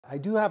I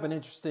do have an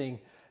interesting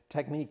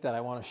technique that I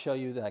want to show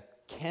you that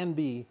can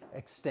be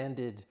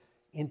extended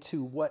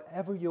into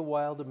whatever your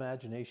wild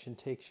imagination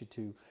takes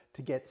you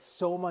to get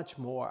so much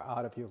more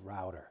out of your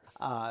router.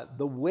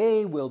 The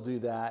way we'll do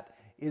that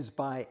is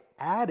by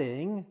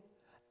adding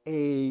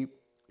a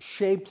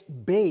shaped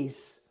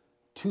base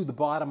to the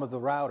bottom of the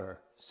router,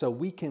 so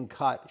we can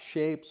cut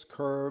shapes,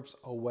 curves,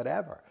 or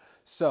whatever.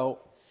 So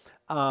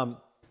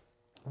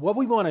what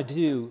we want to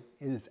do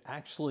is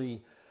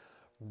actually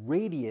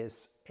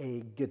radius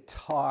a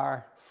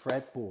guitar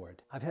fretboard.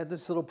 I've had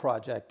this little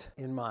project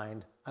in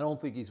mind. I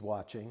don't think he's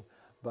watching,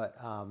 but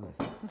I'm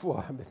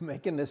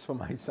making this for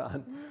my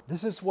son.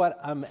 This is what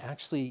I'm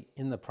actually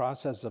in the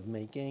process of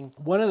making.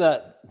 One of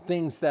the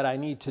things that I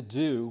need to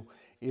do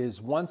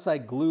is once I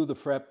glue the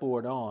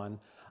fretboard on,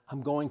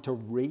 I'm going to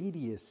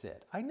radius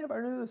it. I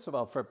never knew this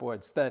about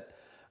fretboards, that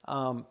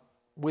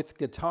with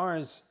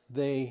guitars,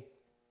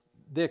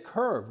 they're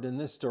curved in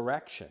this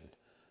direction.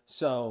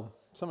 So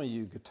some of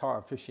you guitar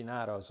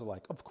aficionados are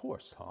like, of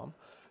course, Tom,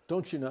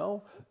 don't you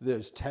know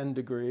there's 10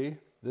 degree,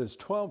 there's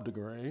 12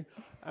 degree,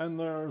 and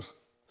there's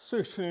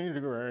 16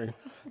 degree.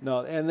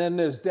 No, and then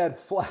there's dead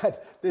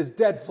flat. There's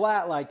dead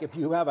flat, like if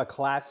you have a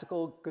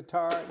classical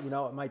guitar, you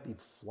know, it might be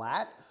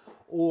flat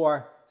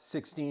or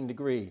 16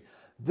 degree.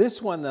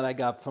 This one that I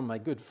got from my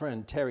good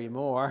friend Terry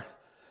Moore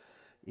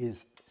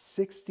is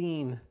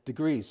 16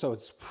 degrees, so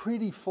it's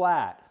pretty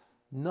flat,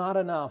 not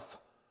enough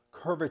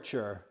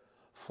curvature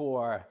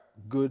for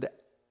good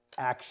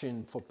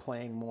action for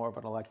playing more of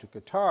an electric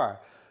guitar.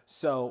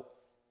 So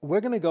we're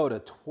going to go to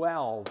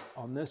 12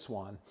 on this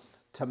one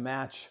to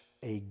match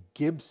a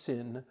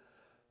Gibson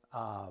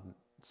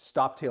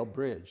stop-tail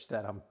bridge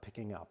that I'm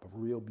picking up, a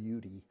real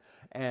beauty.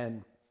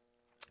 And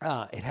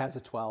it has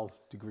a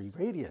 12-degree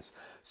radius.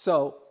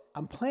 So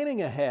I'm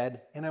planning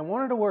ahead, and I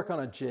wanted to work on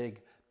a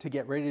jig to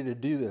get ready to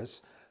do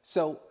this.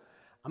 So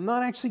I'm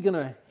not actually going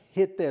to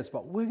hit this,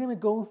 but we're going to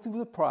go through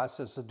the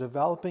process of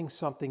developing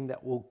something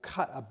that will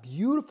cut a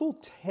beautiful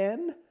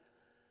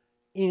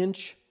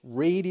 10-inch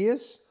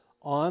radius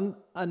on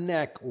a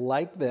neck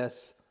like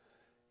this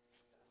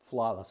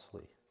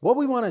flawlessly. What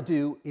we want to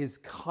do is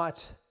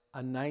cut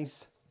a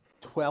nice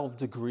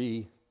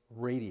 12-degree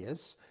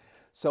radius.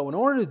 So in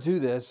order to do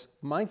this,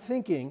 my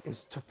thinking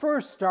is to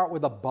first start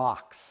with a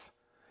box.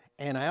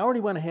 And I already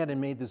went ahead and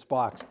made this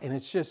box, and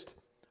it's just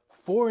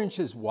 4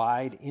 inches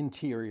wide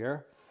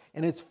interior,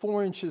 and it's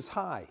 4 inches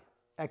high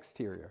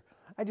exterior.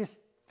 I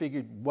just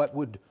figured what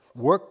would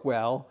work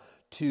well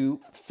to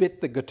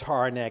fit the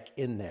guitar neck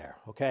in there,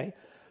 okay?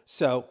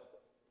 So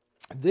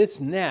this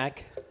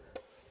neck,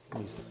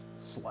 let me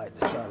slide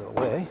this out of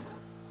the way.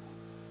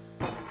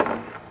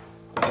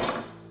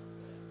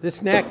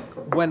 This neck,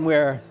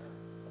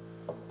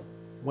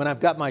 when I've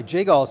got my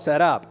jig all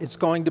set up, it's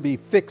going to be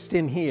fixed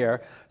in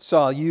here. So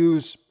I'll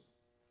use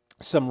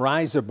some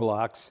riser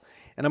blocks,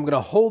 and I'm going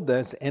to hold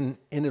this, and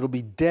it'll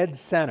be dead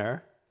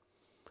center.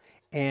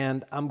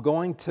 And I'm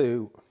going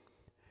to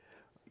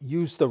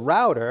use the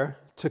router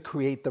to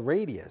create the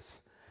radius.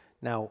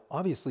 Now,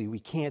 obviously, we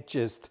can't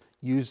just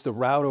use the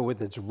router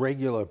with its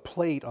regular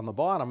plate on the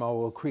bottom, or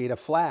we'll create a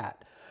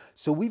flat.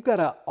 So we've got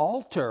to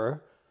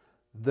alter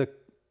the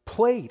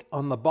plate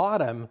on the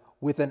bottom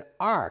with an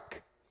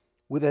arc,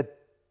 with a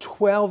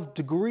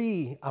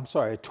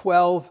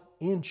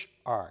 12-inch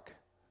arc.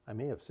 I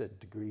may have said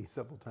degree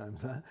several times,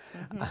 huh?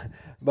 Mm-hmm.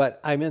 But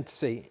I meant to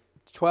say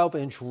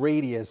 12-inch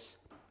radius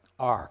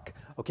arc.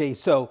 Okay,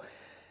 so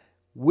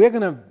we're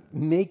going to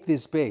make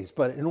this base,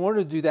 but in order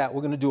to do that,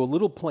 we're going to do a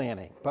little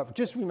planning. But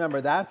just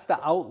remember, that's the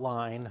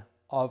outline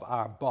of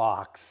our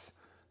box.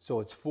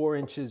 So it's 4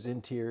 inches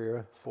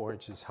interior, 4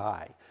 inches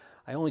high.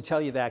 I only tell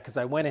you that because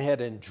I went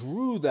ahead and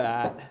drew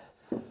that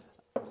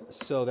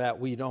so that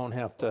we don't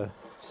have to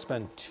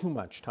spend too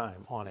much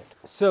time on it.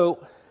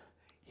 So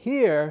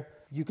here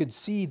you could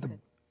see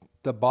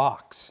the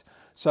box.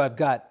 So I've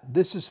got,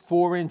 this is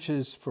 4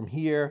 inches from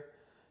here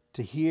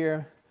to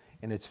here,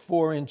 and it's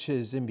 4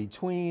 inches in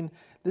between.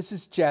 This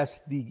is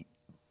just the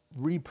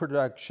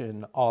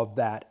reproduction of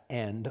that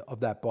end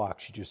of that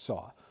box you just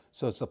saw.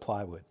 So it's the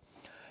plywood.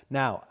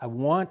 Now, I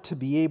want to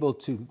be able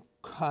to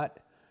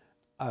cut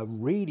a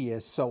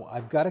radius, so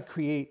I've got to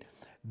create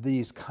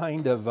these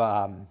kind of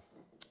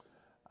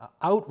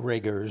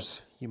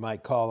outriggers, you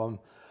might call them,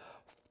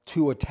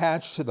 to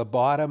attach to the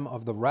bottom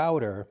of the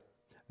router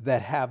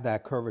that have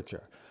that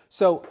curvature.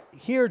 So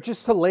here,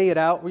 just to lay it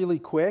out really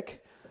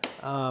quick,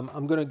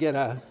 I'm going to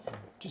get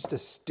just a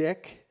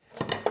stick,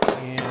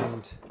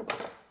 and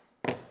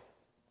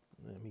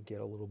let me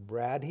get a little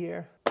brad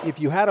here. If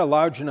you had a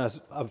large enough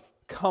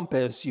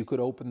compass, you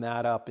could open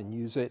that up and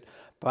use it,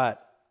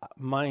 but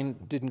mine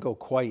didn't go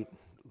quite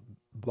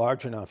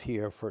large enough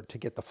here to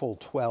get the full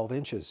 12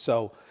 inches.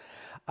 So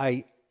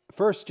I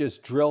first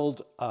just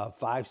drilled a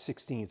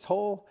 5/16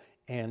 hole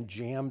and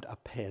jammed a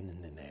pen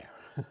in there.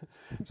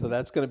 So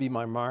that's going to be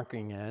my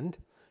marking end.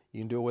 You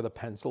can do it with a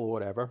pencil or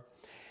whatever.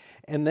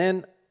 And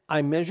then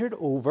I measured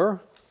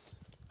over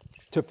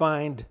to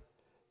find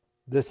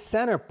the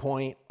center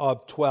point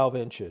of 12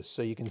 inches.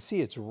 So you can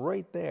see it's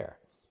right there.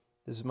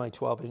 This is my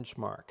 12-inch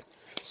mark.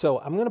 So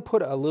I'm going to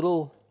put a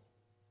little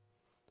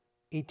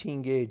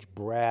 18 gauge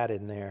brad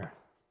in there.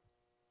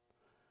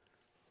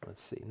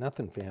 Let's see,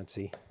 nothing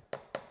fancy.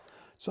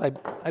 So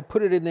I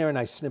put it in there and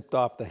I snipped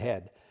off the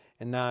head.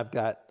 And now I've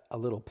got a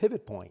little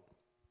pivot point.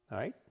 All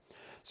right.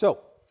 So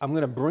I'm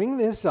going to bring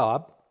this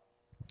up.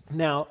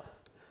 Now,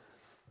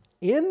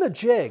 in the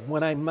jig,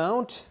 when I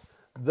mount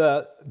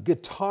the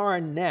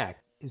guitar neck,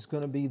 is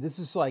going to be, this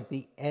is like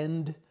the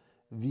end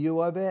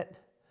view of it.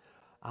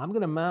 I'm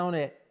going to mount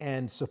it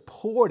and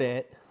support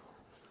it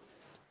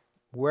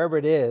wherever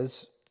it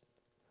is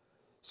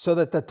so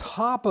that the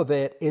top of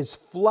it is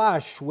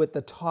flush with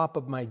the top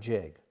of my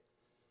jig.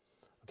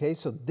 Okay,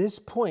 so this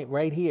point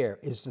right here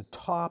is the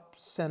top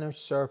center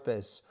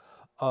surface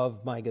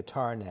of my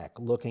guitar neck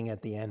looking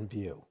at the end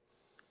view.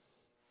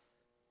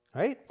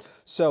 All right,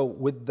 so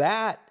with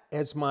that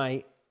as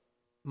my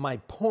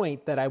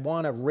point that I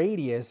want a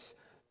radius,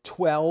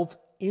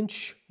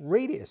 12-inch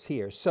radius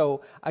here.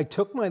 So I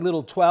took my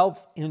little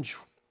 12-inch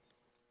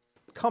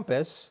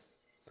compass,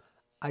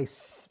 I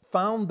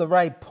found the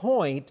right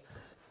point,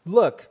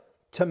 look,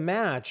 to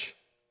match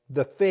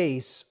the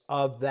face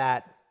of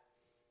that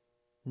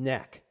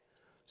neck.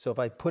 So if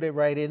I put it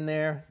right in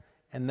there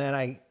and then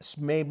I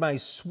made my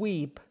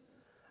sweep,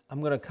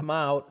 I'm going to come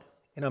out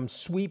and I'm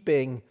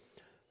sweeping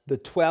the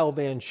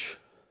 12-inch.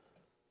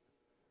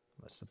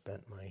 Must have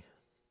bent my,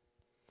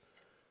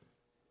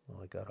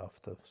 well, I got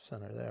off the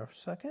center there a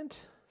second.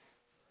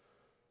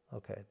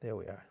 Okay, there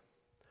we are.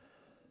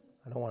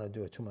 I don't want to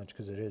do it too much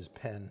because it is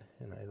pen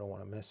and I don't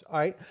want to miss. All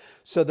right,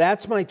 so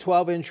that's my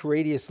 12-inch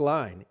radius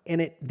line.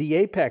 And the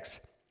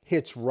apex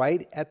hits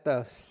right at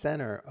the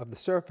center of the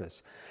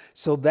surface.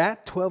 So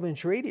that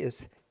 12-inch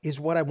radius is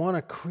what I want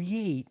to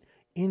create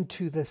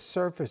into the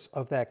surface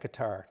of that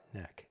guitar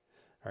neck.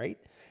 All right,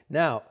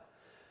 now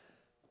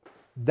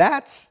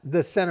that's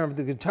the center of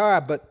the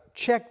guitar, but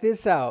check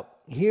this out.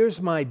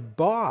 Here's my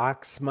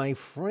box, my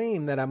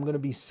frame that I'm going to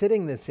be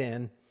sitting this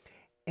in,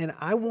 and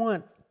I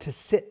want to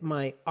sit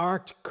my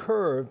arced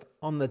curve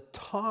on the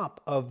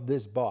top of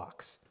this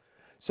box.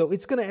 So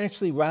it's going to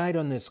actually ride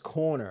on this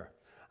corner.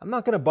 I'm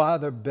not going to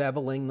bother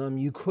beveling them.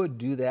 You could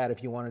do that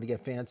if you wanted to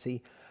get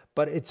fancy,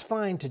 but it's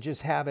fine to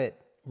just have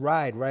it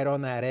ride right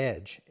on that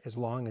edge as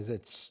long as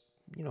it's,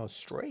 you know,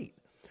 straight.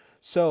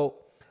 So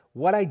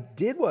what I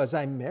did was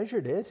I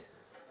measured it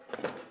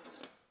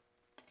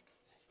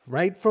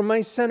right from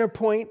my center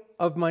point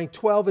of my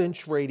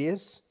 12-inch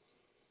radius,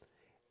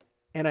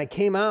 and I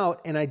came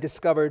out and I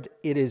discovered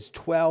it is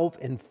 12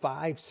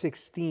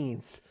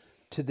 5/16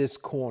 to this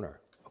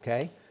corner,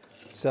 okay?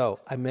 So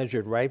I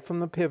measured right from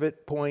the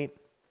pivot point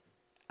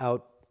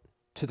out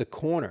to the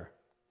corner,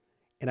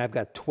 and I've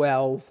got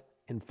 12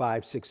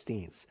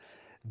 5/16.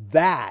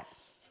 That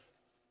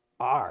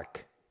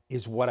arc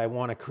is what I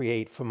want to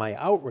create for my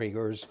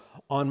outriggers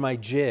on my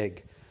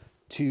jig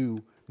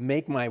to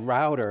make my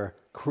router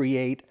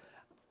create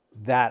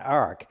that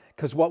arc.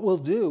 Because what we'll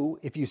do,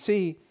 if you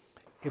see,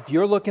 if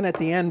you're looking at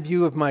the end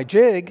view of my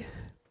jig,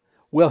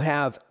 we'll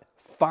have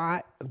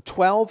 12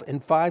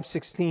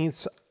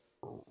 5/16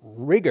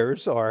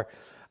 riggers or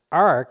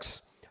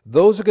arcs.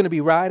 Those are going to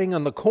be riding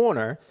on the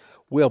corner.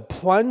 We'll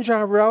plunge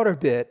our router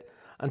bit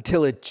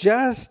until it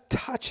just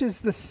touches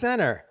the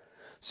center.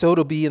 So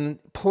it'll be in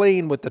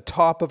plane with the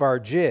top of our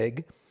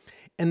jig.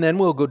 And then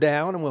we'll go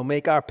down and we'll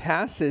make our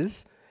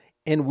passes,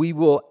 and we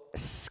will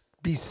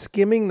be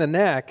skimming the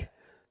neck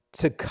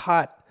to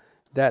cut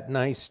that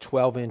nice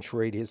 12-inch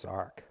radius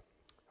arc.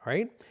 All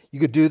right? You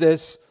could do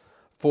this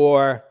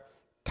for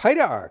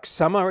tighter arcs.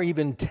 Some are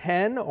even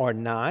 10 or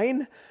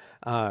 9,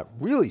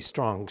 really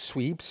strong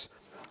sweeps.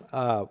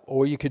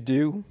 Or you could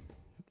do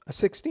a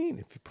 16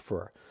 if you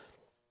prefer.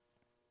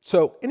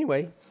 So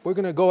anyway, we're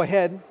going to go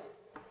ahead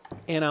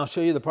and I'll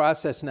show you the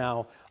process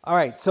now. All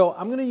right, so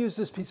I'm going to use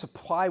this piece of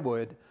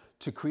plywood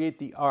to create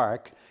the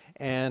arc,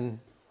 and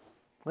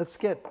let's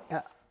get,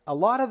 a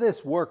lot of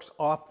this works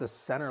off the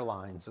center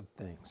lines of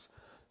things.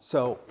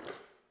 So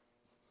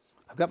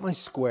I've got my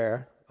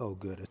square. Oh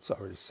good, it's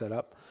already set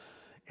up.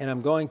 And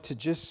I'm going to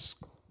just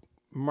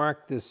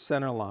mark this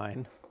center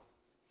line.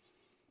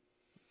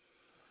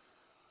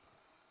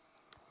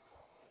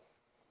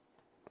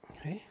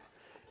 Okay,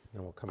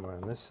 then we'll come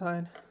around this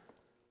side.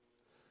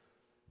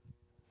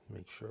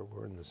 Make sure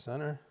we're in the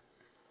center.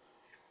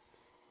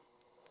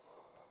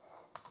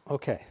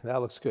 Okay,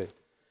 that looks good.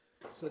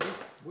 So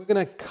we're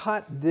going to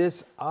cut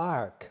this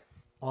arc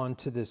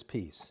onto this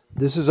piece.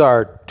 This is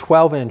our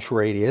 12-inch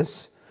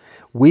radius.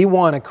 We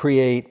want to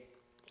create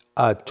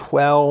a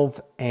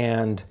 12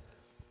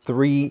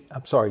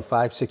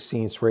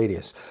 5/16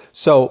 radius.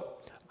 So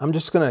I'm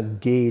just going to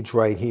gauge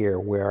right here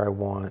where I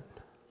want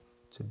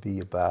to be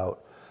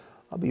about.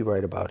 I'll be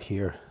right about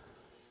here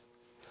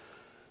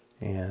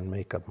and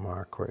make a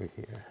mark right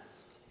here.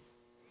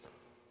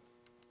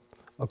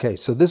 Okay,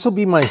 so this will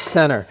be my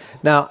center.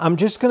 Now I'm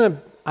just going to,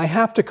 I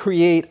have to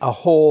create a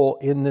hole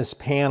in this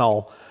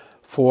panel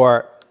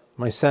for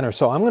my center.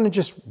 So I'm going to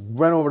just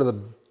run over to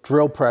the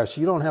drill press.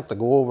 You don't have to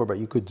go over, but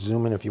you could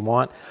zoom in if you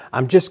want.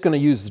 I'm just going to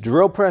use the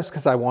drill press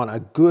because I want a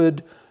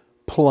good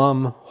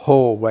plumb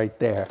hole right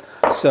there.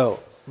 So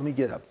let me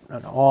get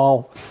an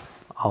awl.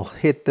 I'll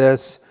hit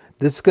this.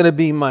 This is going to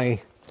be my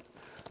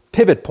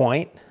pivot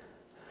point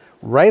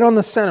right on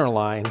the center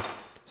line,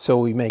 so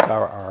we make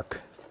our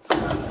arc.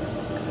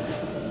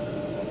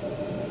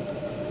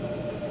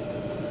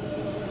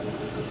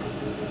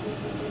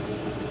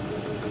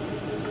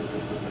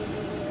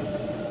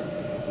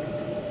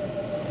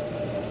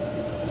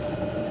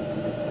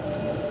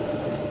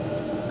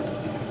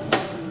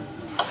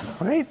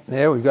 All right,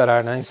 there we've got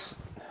our nice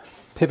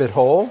pivot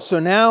hole. So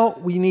now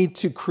we need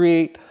to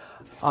create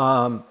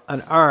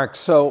an arc.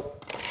 So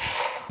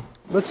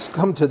let's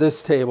come to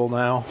this table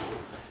now,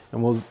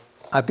 and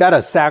I've got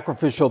a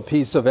sacrificial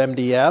piece of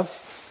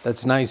MDF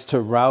that's nice to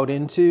route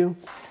into.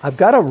 I've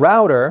got a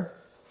router,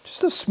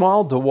 just a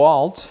small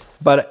DeWalt,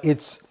 but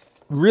it's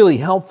really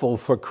helpful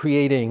for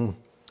creating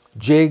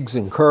jigs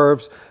and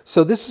curves.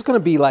 So this is going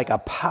to be like a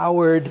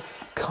powered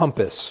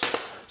compass.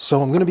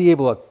 So I'm going to be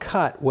able to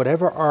cut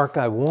whatever arc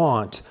I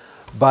want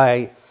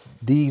by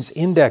these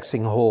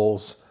indexing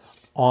holes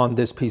on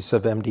this piece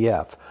of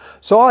MDF.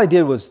 So all I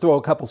did was throw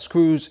a couple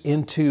screws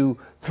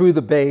through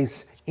the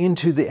base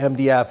into the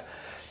MDF,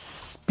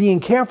 being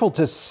careful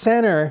to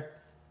center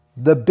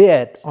the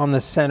bit on the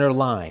center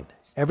line.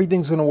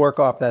 Everything's going to work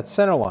off that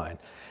center line.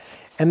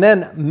 And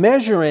then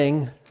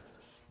measuring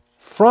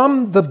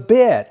from the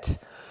bit,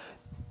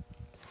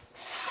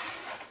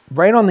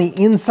 right on the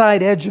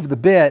inside edge of the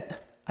bit,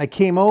 I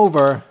came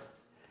over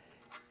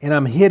and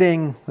I'm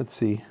hitting, let's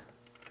see,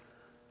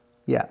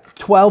 yeah,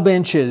 12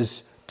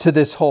 inches to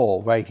this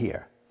hole right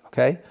here,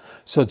 okay?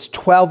 So it's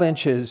 12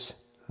 inches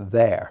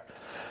there.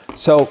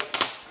 So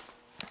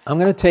I'm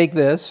going to take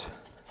this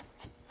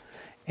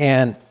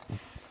and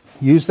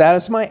use that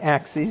as my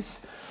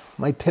axis,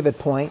 my pivot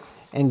point,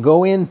 and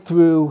go in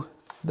through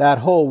that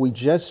hole we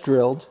just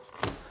drilled.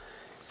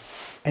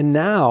 And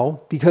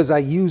now, because I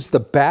use the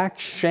back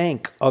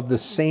shank of the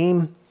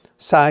same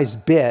size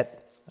bit,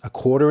 a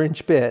 1/4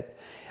 inch bit,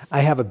 I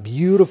have a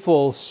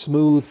beautiful,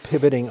 smooth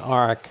pivoting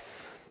arc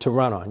to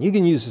run on. You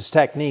can use this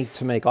technique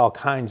to make all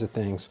kinds of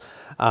things.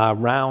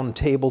 Round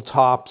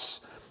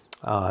tabletops,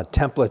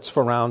 templates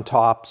for round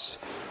tops,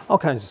 all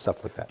kinds of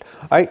stuff like that.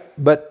 All right,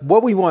 but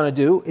what we want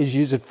to do is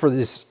use it for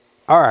this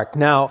arc.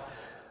 Now,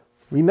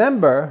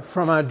 remember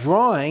from our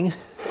drawing,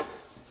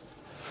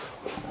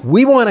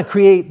 we want to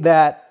create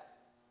that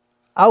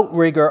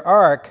outrigger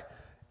arc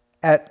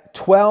at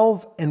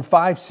 12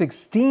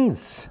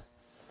 5/16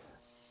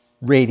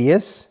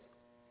 radius,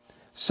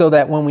 so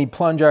that when we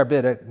plunge our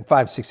bit at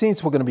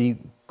 5/16, we're going to be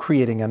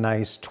creating a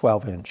nice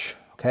 12 inch,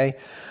 okay?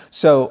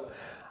 So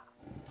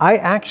I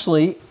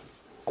actually,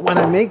 when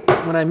I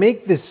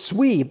make this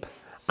sweep,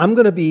 I'm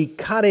going to be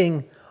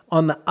cutting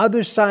on the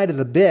other side of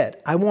the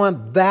bit. I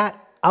want that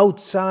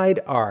outside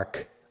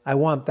arc. I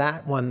want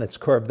that one that's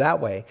curved that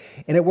way.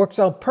 And it works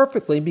out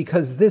perfectly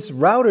because this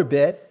router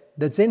bit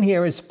that's in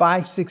here is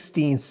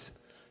 5/16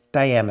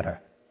 diameter.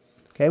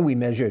 Okay, we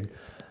measured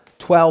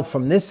 12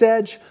 from this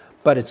edge,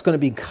 but it's going to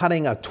be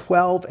cutting a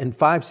 12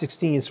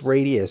 5/16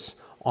 radius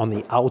on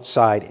the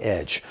outside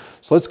edge.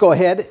 So let's go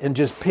ahead and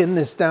just pin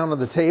this down to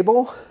the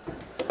table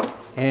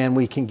and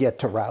we can get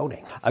to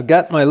routing. I've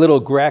got my little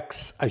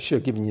Grex. I should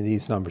have given you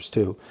these numbers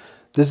too.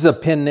 This is a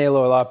pin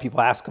nailer. A lot of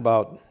people ask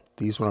about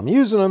these when I'm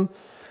using them.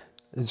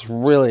 It's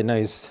really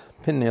nice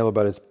pin nailer,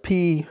 but it's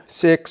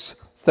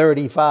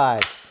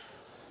P635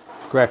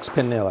 Grex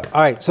pin nailer.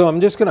 All right, so I'm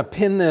just going to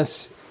pin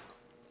this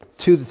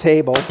to the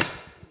table.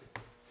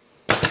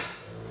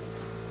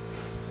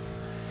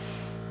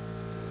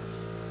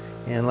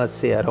 And let's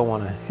see, I don't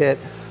want to hit.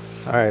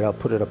 All right, I'll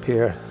put it up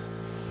here.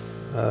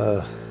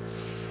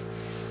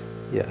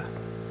 Yeah.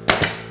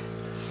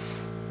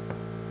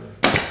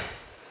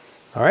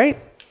 All right,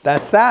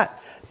 that's that.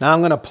 Now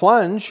I'm going to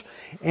plunge,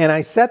 and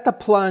I set the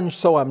plunge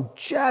so I'm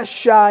just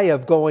shy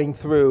of going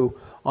through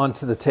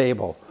onto the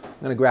table. I'm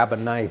going to grab a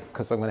knife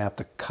because I'm going to have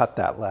to cut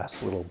that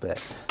last little bit.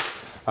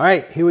 All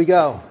right, here we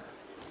go.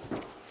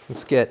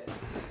 Let's get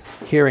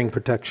hearing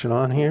protection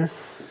on here.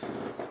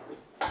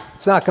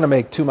 It's not going to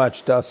make too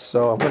much dust,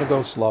 so I'm going to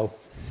go slow.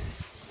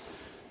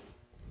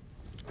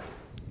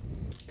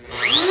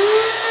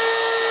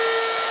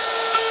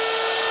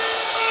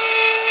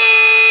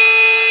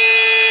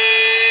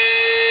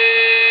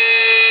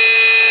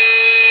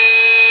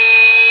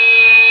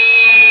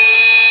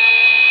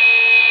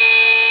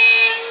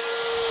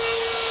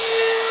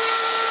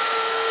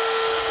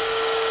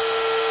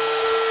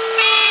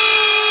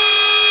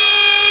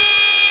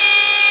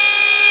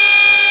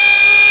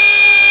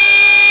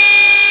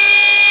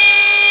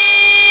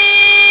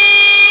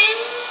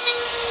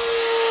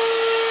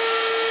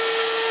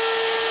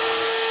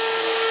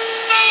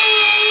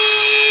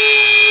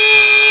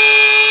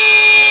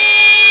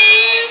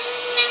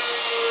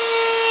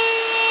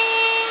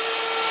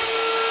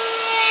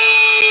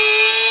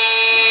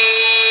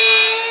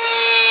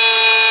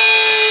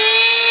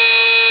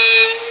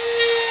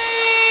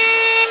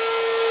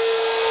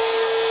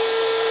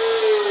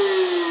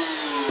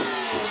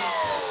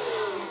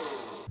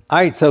 All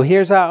right, so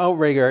here's our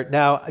outrigger.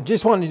 Now, I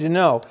just wanted you to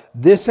know,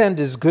 this end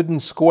is good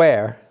and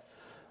square.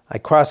 I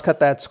cross-cut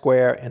that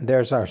square, and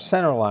there's our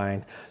center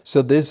line.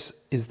 So this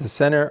is the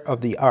center of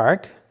the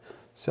arc.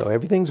 So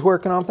everything's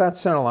working off that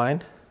center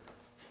line.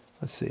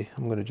 Let's see,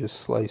 I'm gonna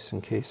just slice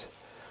in case.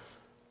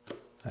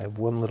 I have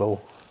one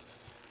little,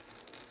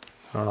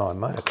 I don't know, I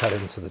might have cut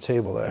it into the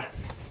table there.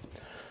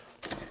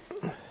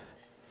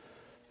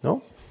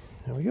 Nope,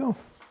 there we go.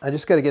 I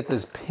just gotta get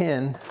this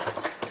pin.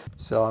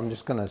 So I'm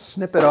just gonna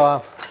snip it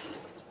off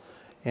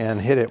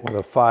and hit it with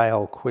a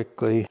file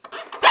quickly.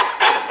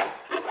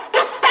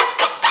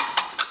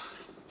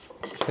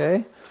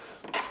 Okay.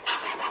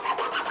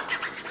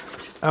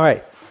 All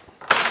right.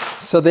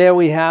 So there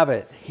we have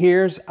it.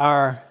 Here's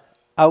our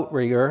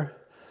outrigger,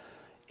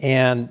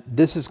 and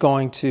this is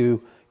going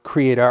to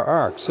create our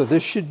arc. So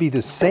this should be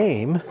the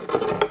same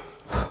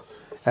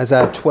as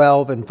our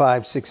 12 and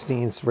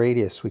 5/16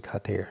 radius we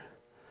cut here.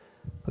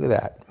 Look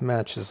at that,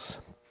 matches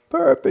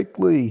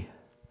perfectly.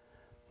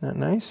 Isn't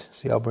that nice?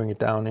 See, I'll bring it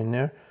down in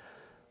there,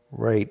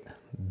 right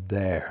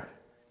there.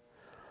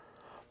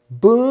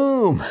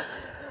 Boom.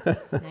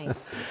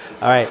 Nice.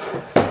 All right,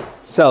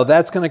 so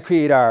that's going to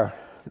create our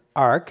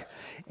arc,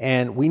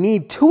 and we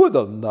need 2 of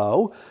them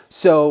though.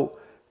 So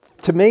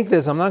to make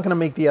this, I'm not going to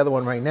make the other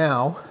one right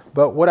now,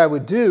 but what I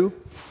would do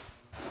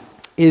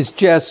is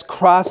just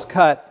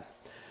cross-cut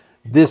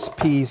this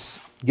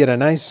piece, get a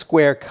nice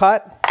square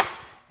cut,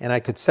 and I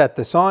could set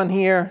this on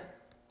here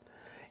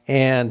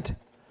and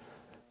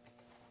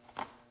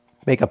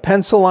make a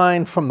pencil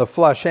line from the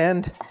flush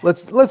end.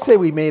 Let's say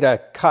we made a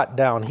cut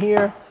down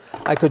here.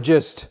 I could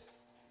just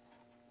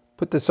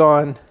put this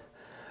on,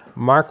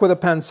 mark with a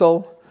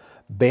pencil,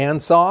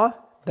 bandsaw,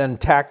 then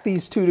tack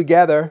these 2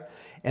 together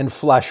and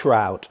flush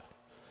route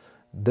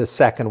the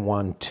second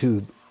one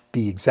to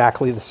be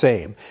exactly the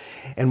same.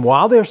 And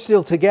while they're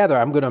still together,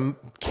 I'm gonna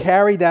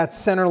carry that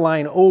center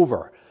line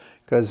over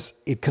because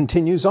it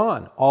continues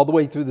on all the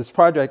way through this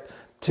project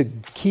to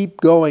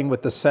keep going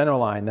with the center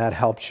line. That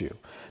helps you.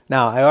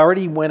 Now, I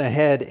already went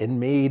ahead and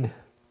made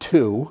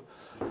 2,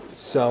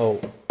 so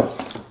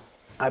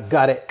I've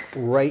got it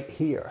right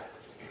here.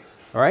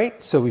 All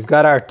right, so we've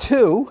got our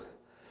 2.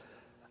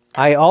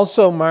 I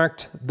also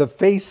marked the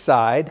face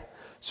side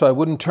so I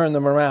wouldn't turn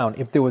them around.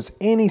 If there was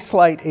any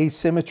slight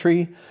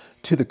asymmetry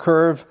to the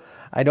curve,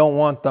 I don't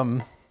want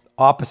them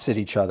opposite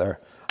each other.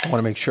 I want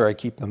to make sure I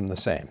keep them the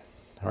same.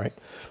 All right.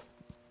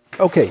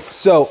 Okay,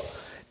 so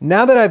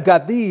now that I've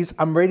got these,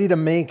 I'm ready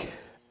to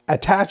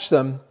attach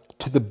them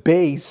to the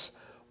base,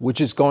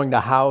 which is going to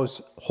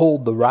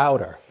hold the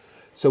router.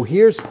 So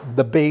here's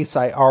the base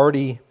I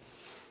already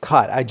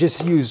cut. I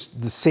just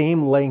used the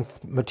same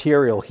length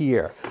material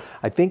here.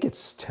 I think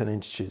it's 10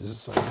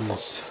 inches.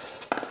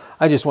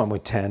 I just went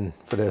with 10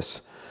 for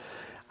this.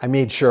 I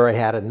made sure I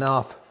had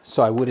enough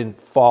so I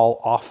wouldn't fall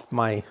off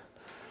my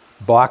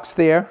box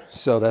there.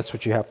 So that's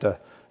what you have to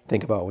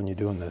think about when you're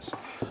doing this.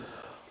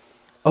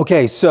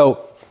 Okay,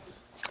 so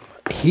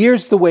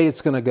here's the way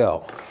it's gonna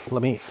go.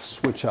 Let me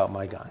switch out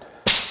my gun.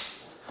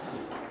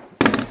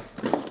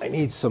 I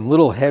need some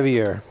little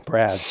heavier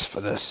brads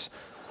for this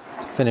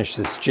to finish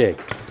this jig.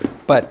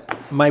 But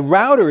my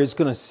router is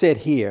gonna sit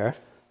here,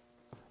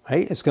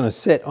 right? It's gonna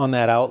sit on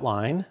that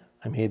outline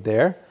I made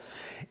there.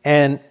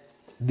 And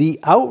the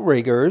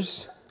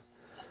outriggers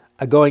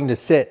are going to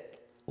sit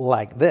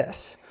like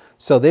this.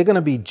 So they're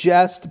gonna be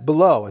just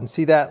below. And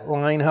see that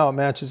line, how it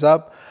matches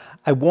up?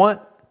 I want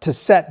to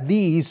set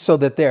these so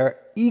that they're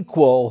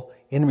equal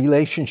in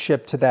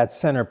relationship to that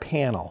center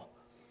panel.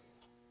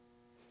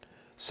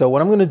 So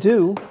what I'm gonna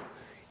do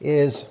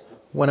is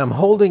when I'm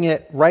holding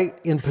it right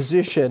in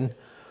position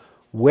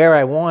where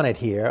I want it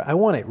here, I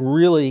want it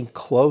really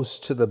close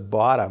to the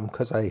bottom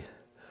because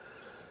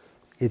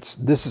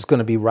this is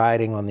gonna be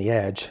riding on the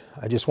edge.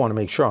 I just wanna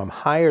make sure I'm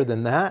higher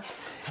than that.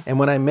 And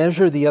when I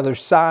measure the other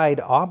side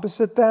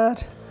opposite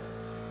that,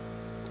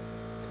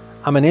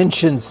 I'm 1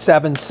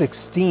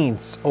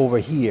 7/16 over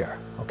here,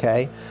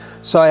 okay?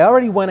 So I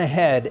already went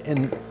ahead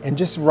and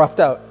just roughed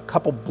out a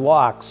couple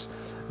blocks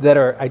that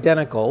are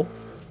identical,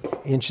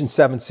 1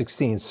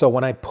 7/16. So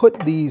when I put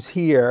these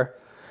here,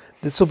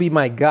 this will be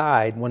my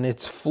guide. When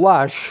it's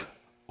flush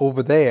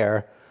over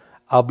there,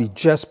 I'll be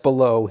just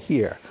below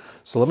here.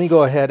 So let me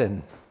go ahead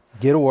and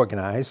get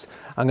organized.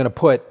 I'm gonna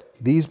put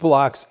these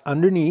blocks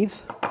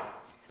underneath.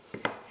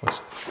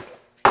 Let's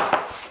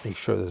make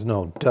sure there's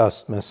no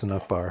dust messing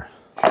up our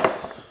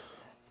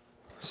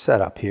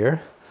setup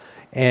here.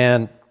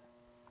 And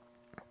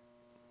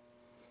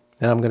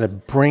then I'm gonna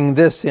bring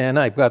this in.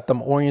 I've got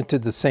them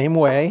oriented the same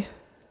way.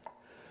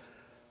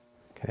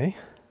 Okay.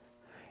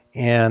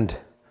 And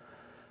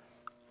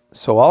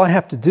so all I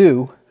have to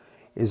do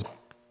is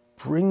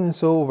bring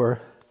this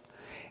over,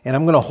 and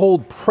I'm gonna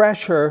hold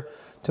pressure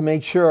to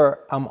make sure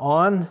I'm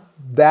on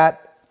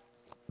that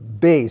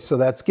base. So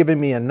that's giving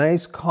me a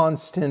nice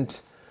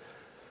constant,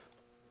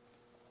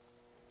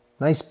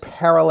 nice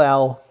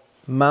parallel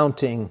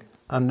mounting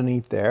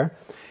underneath there.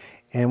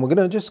 And we're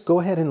gonna just go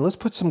ahead and let's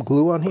put some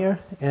glue on here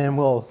and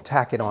we'll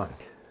tack it on.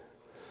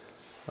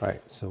 All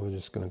right, so we're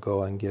just gonna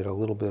go and get a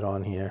little bit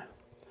on here.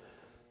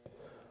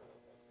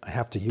 I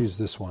have to use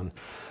this one.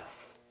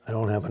 I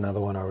don't have another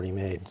one already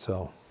made,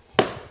 so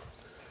I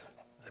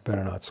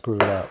better not screw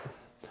it up.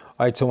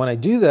 All right, so when I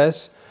do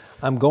this,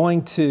 I'm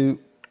going to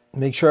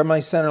make sure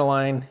my center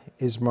line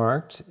is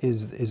marked,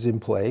 is in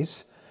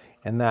place,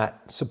 and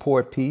that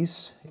support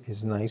piece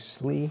is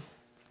nicely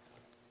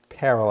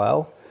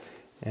parallel.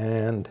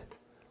 And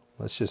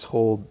let's just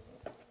hold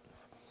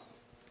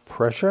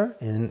pressure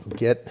and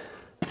get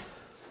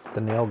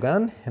the nail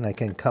gun, and I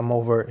can come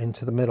over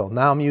into the middle.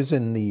 Now I'm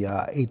using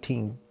the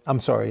 18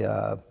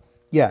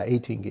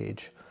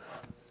 gauge.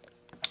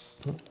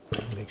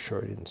 Make sure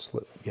it didn't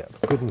slip. Yeah,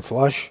 good and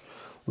flush.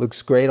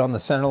 Looks great on the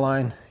center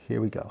line. Here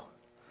we go.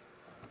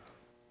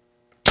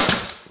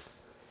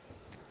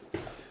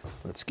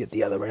 Let's get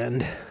the other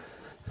end.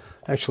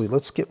 Actually,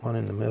 let's get one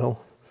in the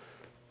middle.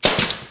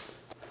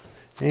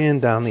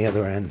 And down the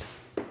other end.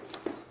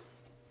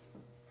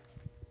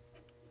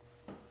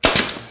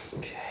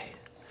 Okay.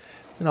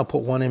 Then I'll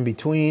put one in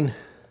between.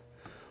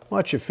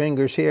 Watch your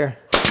fingers here.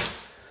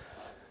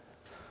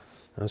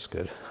 That's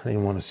good. I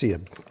didn't want to see a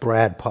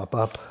brad pop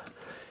up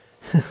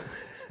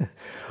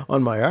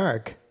on my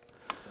arc.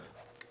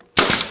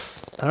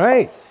 All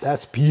right,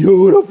 that's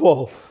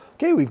beautiful.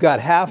 Okay, we've got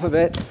half of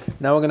it.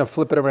 Now we're going to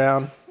flip it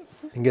around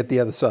and get the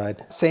other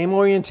side. Same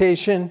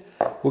orientation.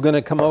 We're going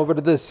to come over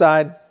to this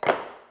side,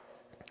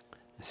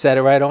 set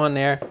it right on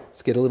there.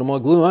 Let's get a little more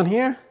glue on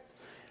here,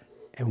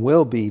 and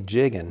we'll be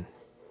jigging.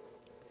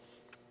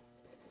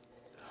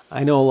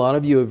 I know a lot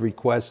of you have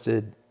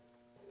requested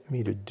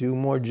me to do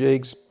more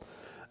jigs,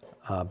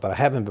 but I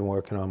haven't been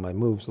working on my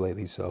moves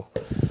lately, so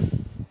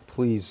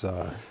please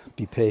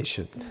be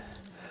patient.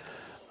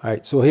 All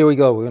right, so here we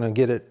go. We're going to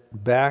get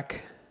it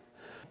back.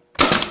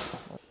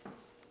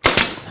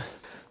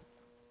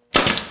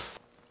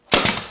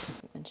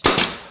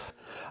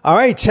 All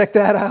right, check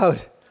that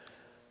out.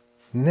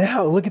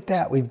 Now, look at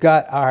that. We've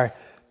got our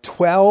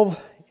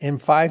 12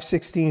 and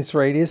 5/16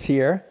 radius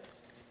here.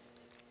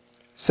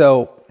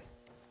 So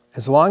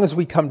as long as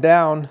we come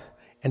down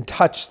and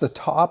touch the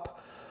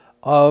top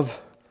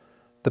of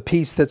the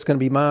piece that's going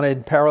to be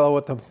mounted parallel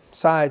with the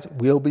sides,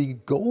 we'll be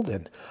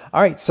golden.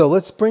 All right, so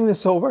let's bring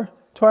this over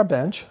to our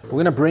bench. We're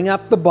going to bring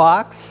up the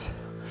box.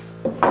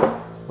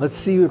 Let's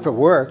see if it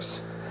works.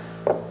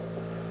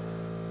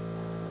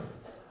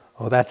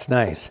 Oh, that's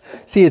nice.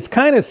 See, it's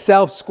kind of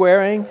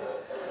self-squaring,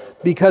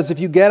 because if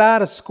you get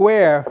out of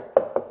square,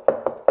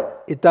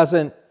 it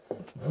doesn't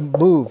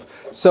move.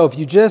 So if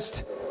you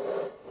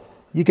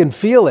can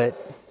feel it,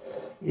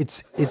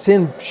 it's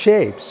in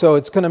shape. So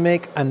it's going to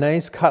make a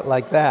nice cut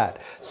like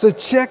that. So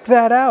check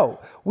that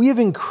out. We have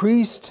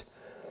increased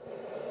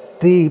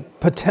the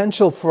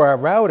potential for our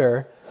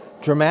router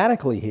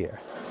dramatically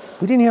here.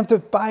 We didn't have to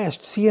buy a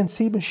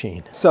CNC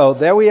machine. So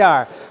there we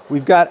are.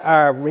 We've got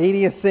our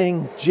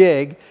radiusing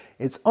jig.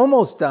 It's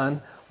almost done.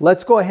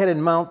 Let's go ahead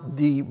and mount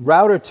the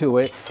router to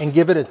it and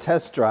give it a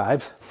test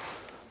drive.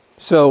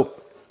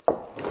 So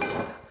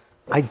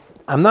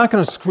I'm not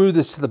going to screw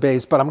this to the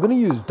base, but I'm going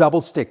to use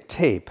double stick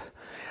tape.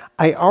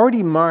 I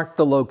already marked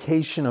the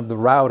location of the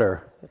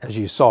router, as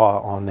you saw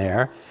on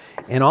there,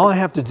 and all I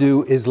have to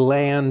do is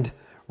land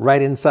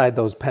right inside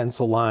those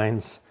pencil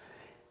lines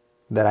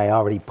that I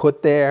already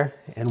put there,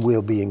 and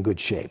we'll be in good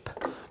shape.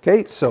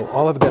 Okay, so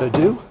all I've got to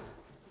do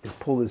is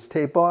pull this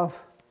tape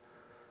off,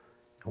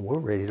 and we're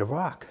ready to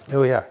rock. There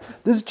we are.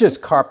 This is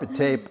just carpet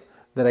tape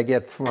that I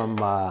get from,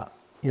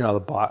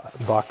 the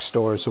box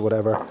stores or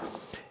whatever.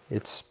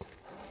 It's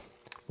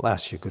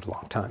lasts you a good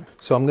long time.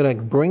 So I'm going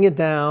to bring it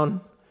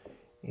down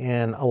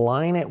and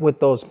align it with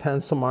those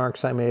pencil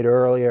marks I made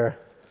earlier.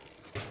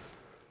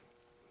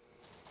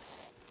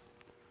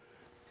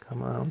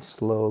 Come on,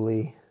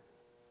 slowly.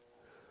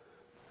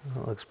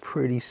 That looks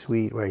pretty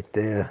sweet right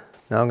there.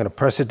 Now I'm going to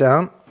press it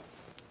down,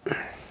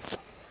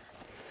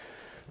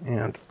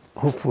 and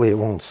hopefully it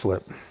won't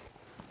slip.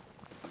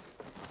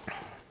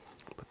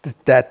 But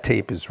that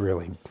tape is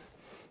really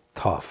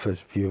tough.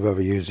 If you've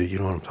ever used it, you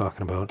know what I'm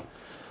talking about.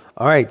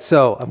 All right,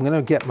 so I'm going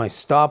to get my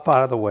stop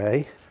out of the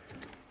way.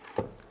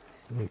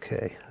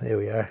 Okay, there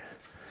we are.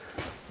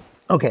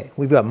 Okay,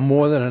 we've got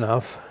more than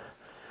enough.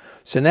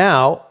 So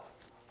now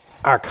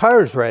our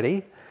cutter's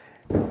ready,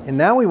 and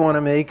now we want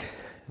to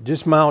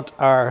just mount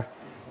our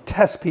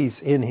test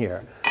piece in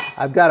here.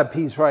 I've got a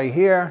piece right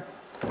here.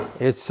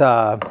 It's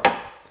a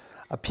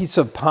piece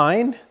of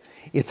pine.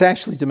 It's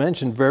actually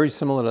dimensioned very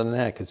similar to the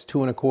neck. It's 2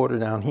 1/4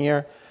 down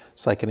here.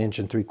 It's like 1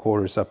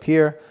 3/4 inches up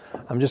here.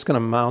 I'm just going to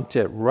mount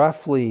it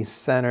roughly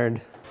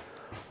centered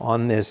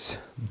on this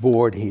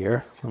board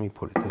here. Let me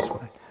put it this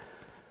way.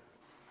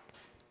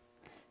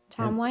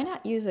 Tom, why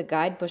not use a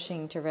guide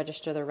bushing to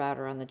register the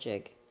router on the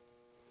jig?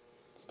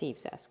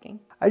 Steve's asking.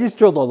 I just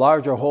drilled a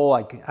larger hole.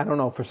 I don't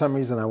know, for some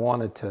reason I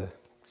wanted to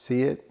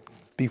see it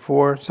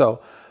before.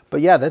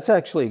 But yeah, that's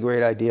actually a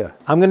great idea.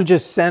 I'm going to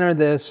just center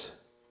this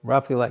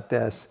roughly like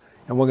this,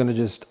 and we're going to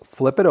just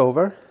flip it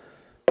over.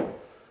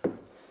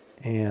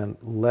 And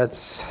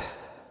let's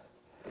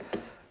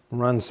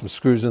run some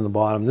screws in the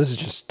bottom. This is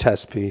just a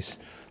test piece,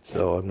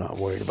 so I'm not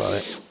worried about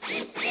it.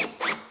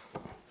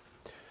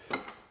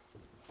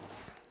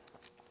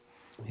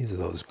 These are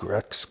those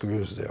Grex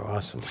screws. They're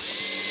awesome.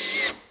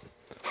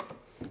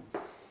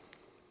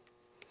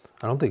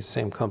 I don't think it's the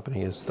same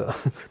company as the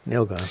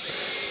nail gun.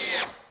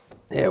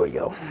 There we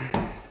go.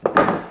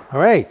 All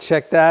right,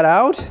 check that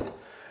out.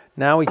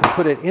 Now we can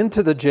put it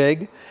into the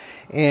jig,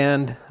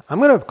 and I'm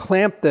going to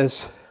clamp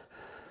this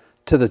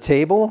to the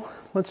table.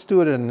 Let's do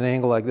it at an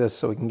angle like this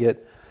so we can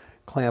get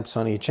clamps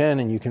on each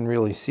end and you can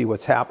really see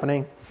what's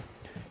happening.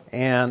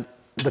 And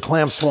the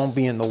clamps won't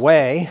be in the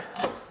way.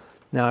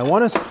 Now I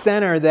want to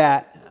center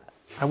that.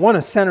 I want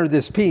to center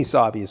this piece,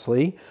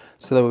 obviously,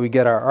 so that we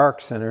get our arc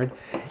centered.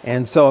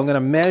 And so I'm going to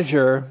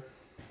measure,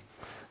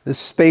 this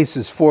space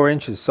is 4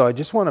 inches, so I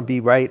just want to be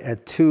right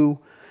at 2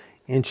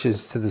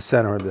 inches to the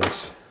center of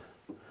this.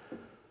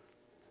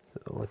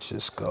 So let's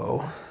just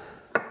go.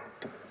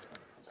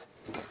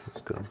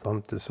 Just going to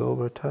bump this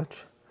over a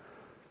touch.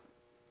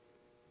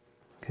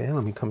 Okay,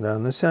 let me come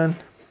down this end.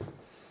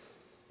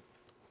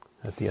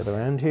 At the other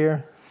end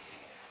here.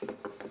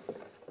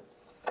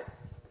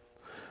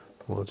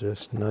 We'll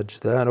just nudge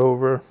that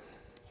over.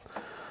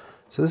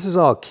 So this is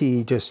all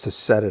key just to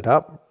set it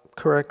up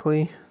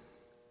correctly.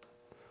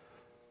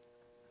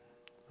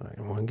 All right,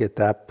 I want to get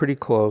that pretty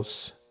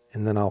close,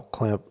 and then I'll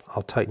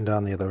tighten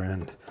down the other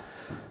end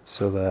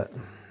so that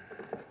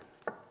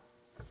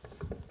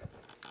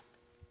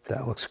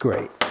looks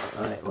great.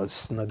 All right, let's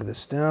snug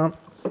this down.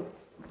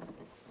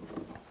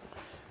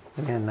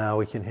 And now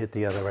we can hit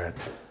the other end.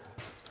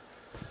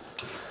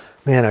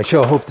 Man, I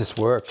sure hope this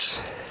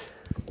works.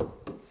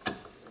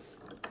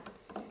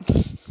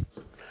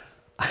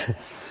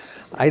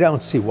 I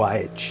don't see why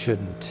it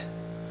shouldn't,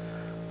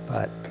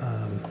 but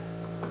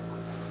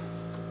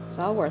it's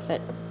all worth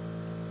it.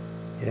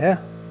 Yeah.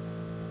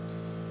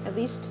 At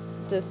least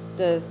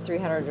the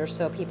 300 or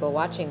so people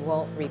watching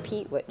won't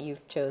repeat what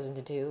you've chosen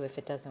to do if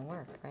it doesn't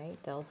work, right?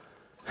 They'll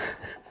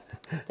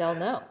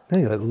know.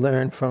 They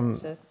learn from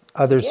It's a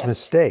others' gift.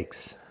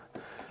 mistakes.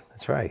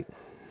 That's right.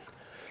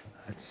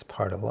 That's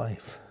part of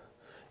life.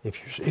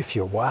 If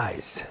you're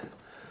wise.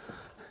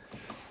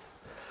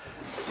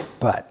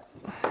 But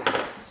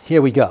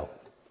here we go.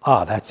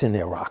 Ah, that's in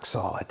there rock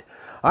solid.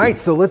 All right,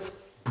 so let's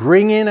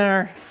bring in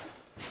our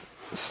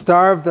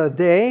star of the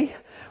day.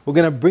 We're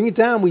going to bring it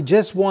down. We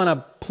just want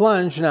to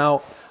plunge.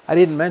 Now, I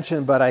didn't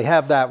mention, but I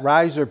have that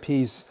riser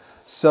piece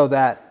so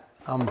that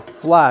I'm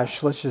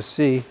flush. Let's just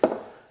see.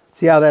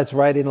 See how that's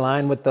right in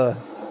line with the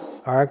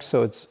arc?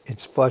 So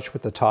it's flush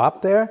with the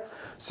top there.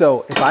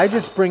 So if I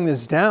just bring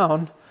this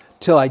down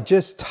till I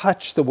just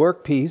touch the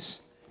workpiece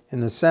in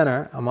the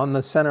center, I'm on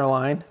the center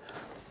line.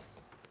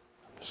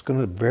 I'm just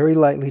going to very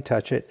lightly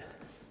touch it.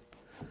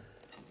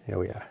 Here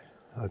we are.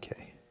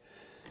 Okay.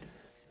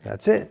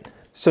 That's it.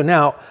 So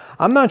now,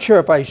 I'm not sure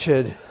if I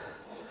should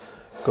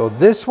go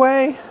this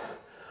way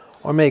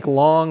or make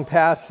long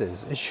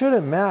passes. It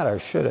shouldn't matter,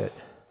 should it?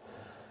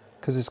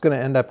 Because it's going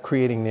to end up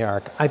creating the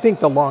arc. I think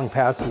the long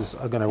passes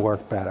are going to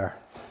work better.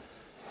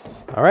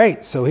 All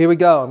right, so here we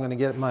go. I'm going to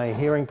get my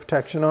hearing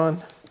protection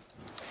on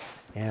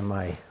and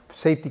my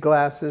safety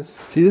glasses.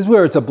 See, this is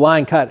where it's a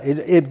blind cut.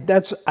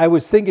 I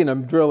was thinking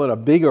of drilling a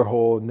bigger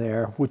hole in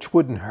there, which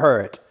wouldn't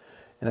hurt,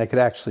 and I could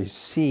actually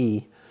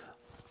see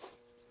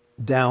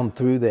down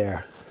through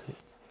there.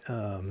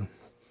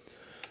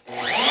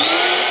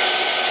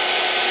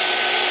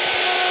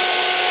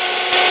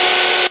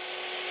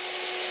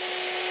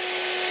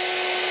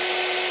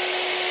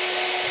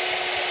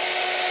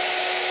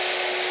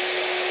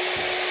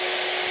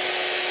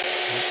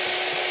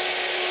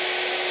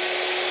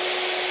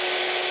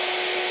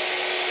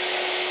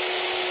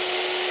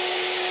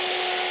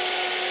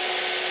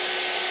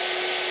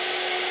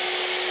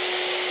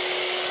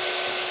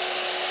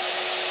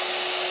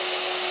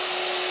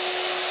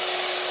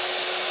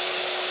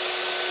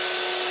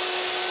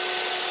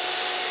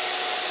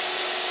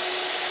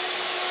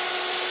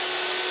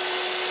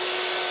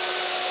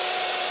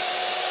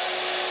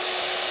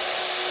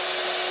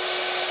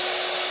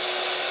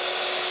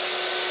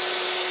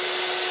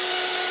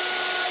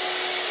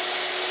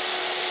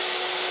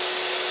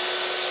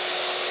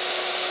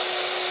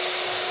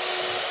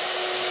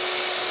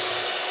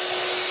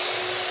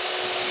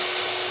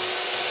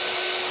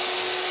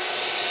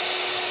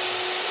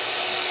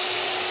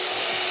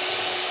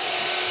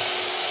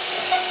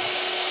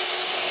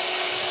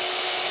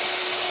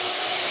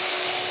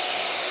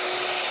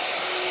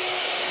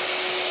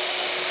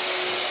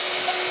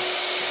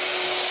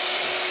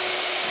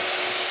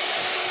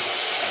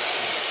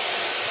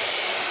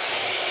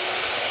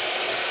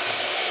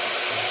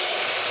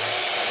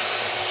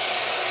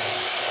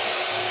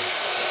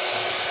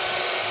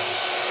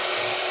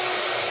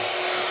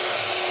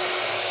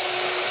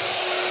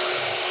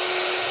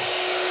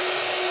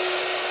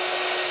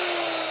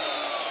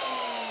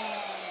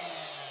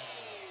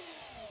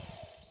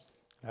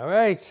 All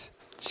right,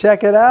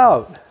 check it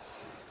out.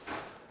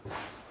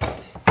 Got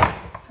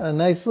a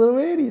nice little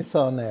radius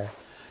on there.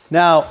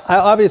 Now,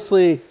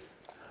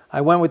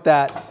 I went with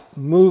that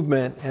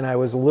movement and I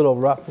was a little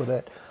rough with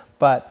it,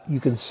 but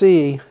you can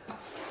see,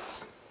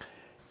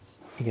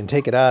 you can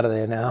take it out of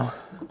there now.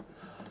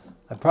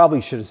 I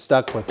probably should have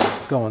stuck with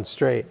it going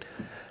straight.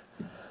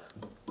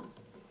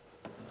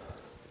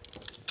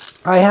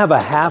 I have a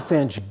 1/2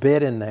 inch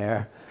bit in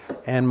there,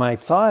 and my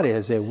thought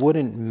is it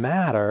wouldn't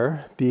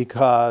matter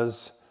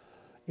because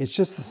it's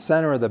just the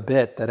center of the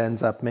bit that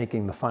ends up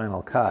making the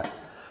final cut.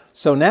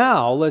 So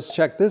now let's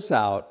check this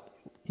out.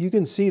 You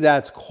can see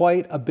that's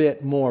quite a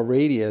bit more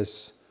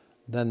radius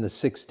than the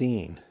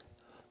 16.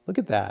 Look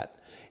at that.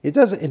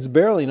 It's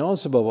barely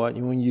noticeable, but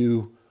when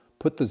you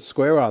put the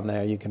square on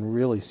there, you can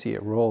really see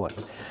it rolling.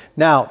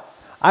 Now,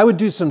 I would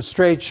do some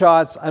straight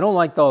shots. I don't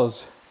like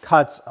those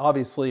cuts.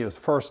 Obviously, it was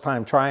first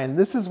time trying.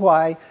 This is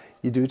why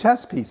you do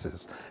test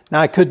pieces. Now,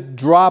 I could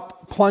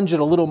plunge it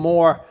a little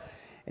more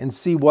and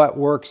see what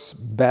works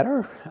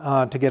better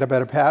to get a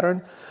better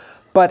pattern.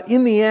 But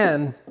in the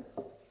end,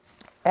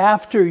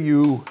 after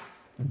you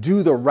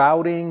do the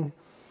routing,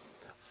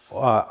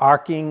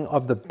 arcing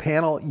of the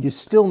panel, you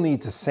still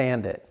need to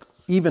sand it.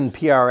 Even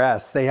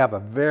PRS, they have a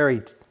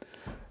very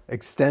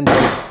extended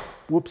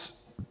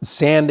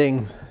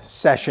sanding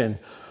session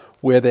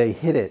where they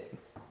hit it.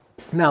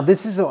 Now,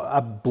 this is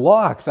a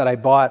block that I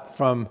bought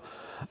from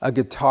a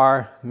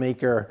guitar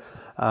maker,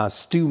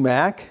 Stu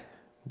Mac.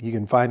 You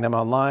can find them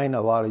online.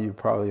 A lot of you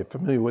probably are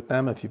familiar with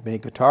them if you've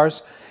made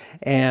guitars.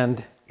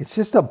 And it's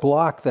just a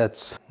block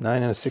that's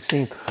 9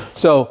 1/16.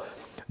 So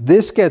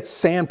this gets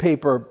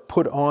sandpaper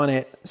put on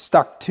it,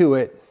 stuck to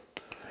it.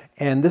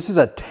 And this is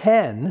a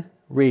 10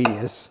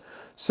 radius.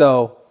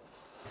 So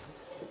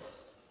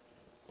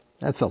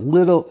that's a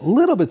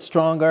little bit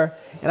stronger.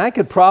 And I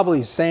could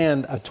probably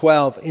sand a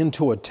 12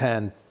 into a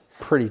 10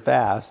 pretty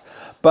fast.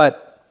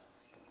 But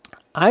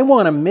I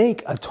want to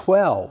make a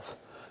 12.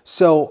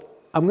 So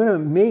I'm going to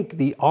make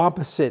the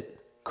opposite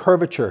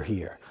curvature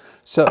here.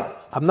 So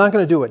I'm not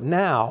going to do it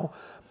now,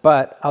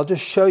 but I'll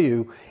just show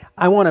you.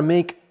 I want to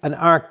make an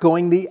arc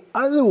going the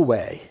other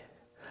way.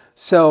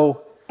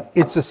 So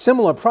it's a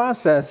similar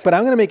process, but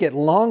I'm going to make it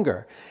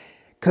longer.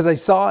 Because I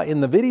saw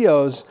in the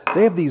videos,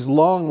 they have these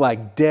long,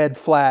 like dead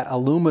flat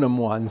aluminum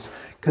ones,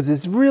 because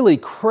it's really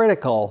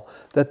critical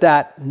that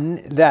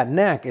that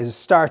neck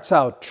starts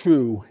out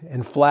true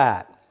and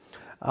flat.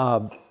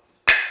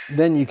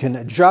 Then you can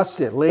adjust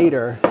it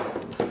later.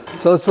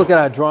 So let's look at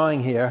our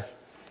drawing here.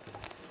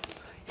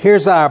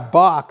 Here's our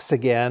box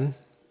again.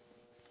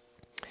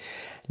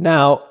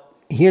 Now,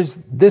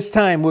 this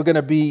time we're going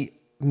to be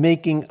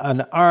making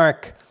an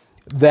arc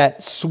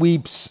that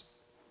sweeps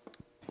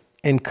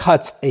and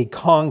cuts a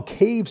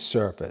concave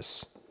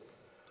surface.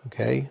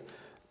 Okay,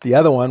 the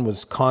other one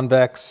was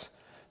convex,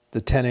 the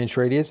 10-inch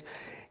radius.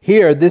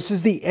 Here, this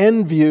is the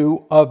end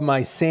view of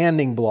my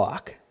sanding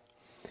block.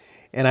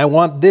 And I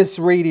want this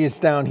radius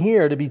down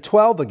here to be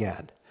 12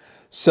 again.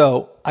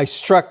 So I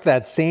struck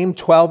that same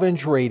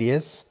 12-inch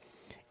radius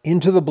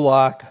into the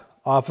block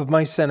off of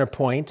my center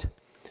point.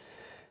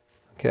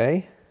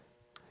 Okay.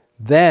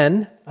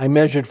 Then I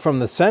measured from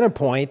the center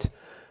point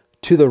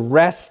to the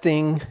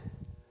resting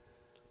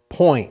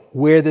point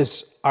where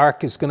this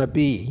arc is going to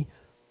be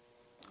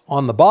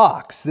on the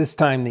box, this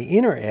time the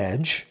inner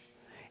edge,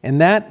 and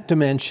that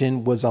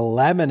dimension was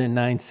 11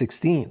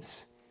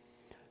 9/16.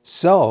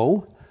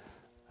 So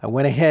I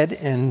went ahead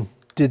and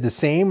did the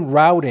same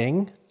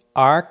routing,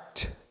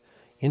 arced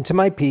into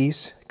my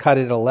piece, cut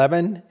it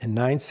 11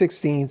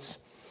 9/16.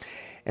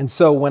 And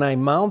so when I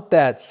mount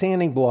that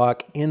sanding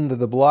block into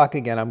the block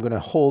again, I'm going to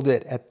hold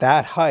it at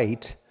that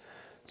height.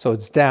 So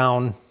it's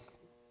down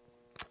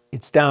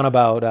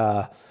about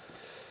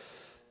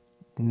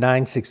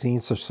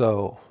 9/16 or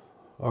so,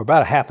 or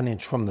about a 1/2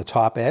 inch from the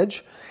top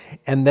edge.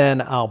 And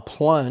then I'll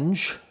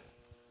plunge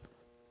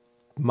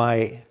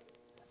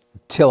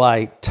till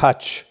I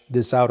touch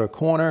this outer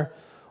corner,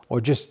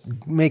 or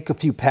just make a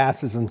few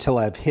passes until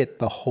I've hit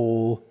the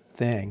whole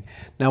thing.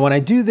 Now, when I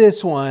do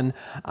this one,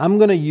 I'm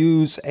going to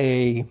use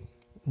a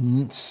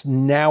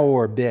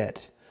narrower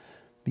bit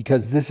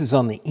because this is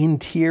on the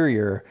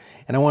interior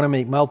and I want to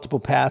make multiple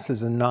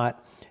passes and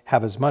not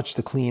have as much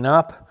to clean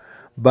up,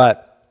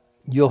 but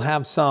you'll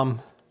have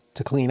some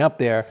to clean up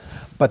there.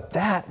 But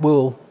that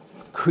will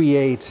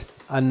create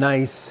a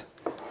nice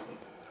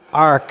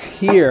arc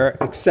here,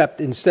 except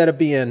instead of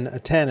being a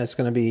 10, it's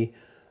going to be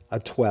a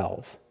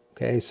 12.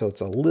 Okay, so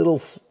it's a little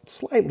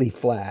slightly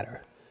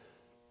flatter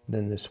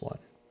than this one.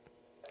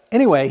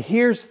 Anyway,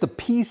 here's the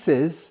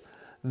pieces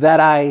that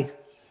I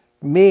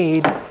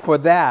made for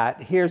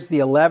that. Here's the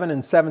 11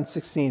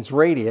 7/16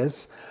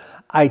 radius.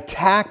 I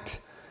tacked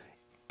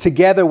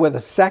together with a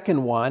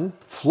second one,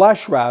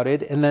 flush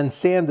routed, and then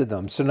sanded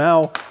them. So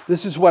now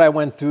this is what I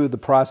went through the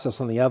process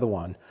on the other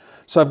one.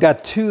 So I've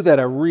got two that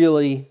are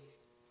really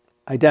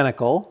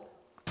identical,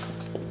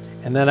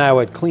 and then I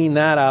would clean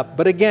that up.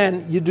 But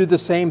again, you do the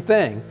same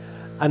thing.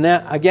 And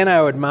again,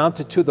 I would mount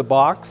it to the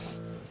box,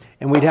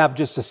 and we'd have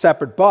just a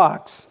separate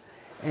box,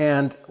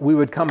 and we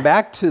would come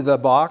back to the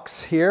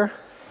box here,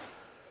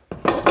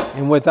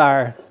 and with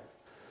our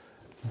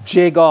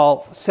jig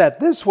all set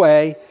this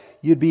way,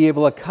 you'd be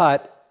able to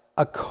cut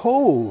a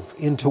cove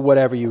into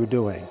whatever you were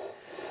doing.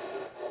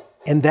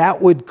 And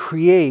that would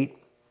create,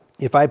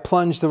 if I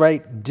plunge the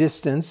right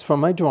distance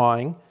from my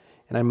drawing,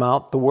 and I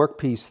mount the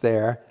workpiece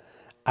there,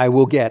 I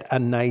will get a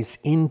nice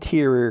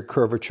interior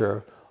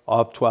curvature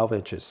of 12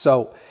 inches.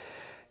 So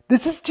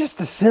This is just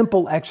a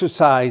simple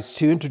exercise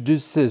to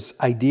introduce this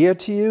idea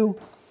to you.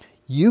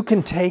 You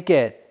can take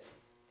it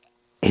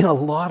in a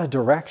lot of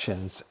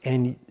directions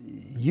and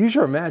use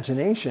your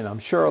imagination. I'm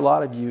sure a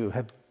lot of you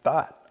have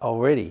thought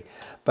already,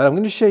 but I'm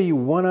going to show you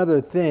one other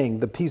thing,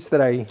 the piece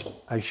that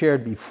I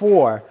shared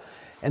before.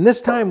 And this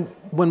time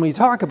when we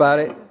talk about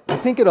it, I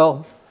think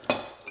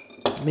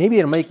maybe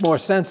it'll make more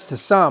sense to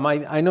some.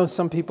 I know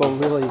some people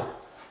really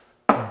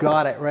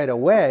got it right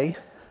away,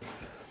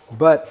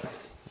 but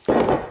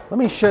let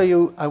me show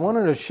you, I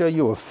wanted to show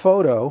you a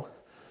photo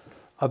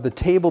of the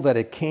table that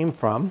it came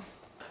from.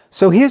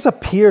 So here's a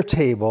pier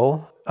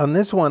table. On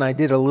this one, I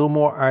did a little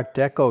more Art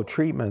Deco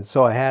treatment.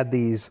 So I had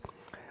these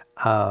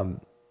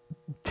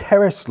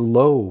terraced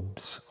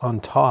lobes on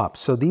top.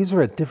 So these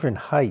are at different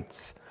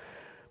heights.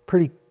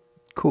 Pretty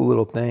cool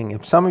little thing.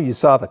 If some of you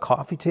saw the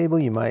coffee table,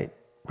 you might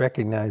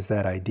recognize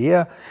that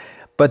idea.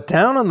 But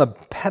down on the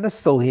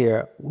pedestal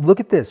here,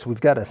 look at this.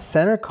 We've got a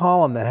center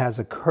column that has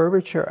a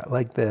curvature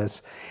like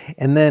this.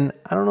 And then,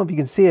 I don't know if you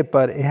can see it,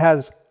 but it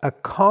has a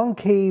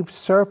concave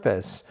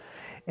surface.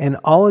 And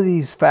all of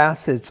these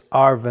facets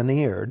are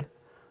veneered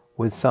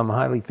with some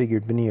highly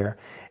figured veneer.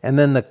 And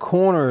then the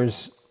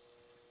corners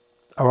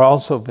are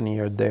also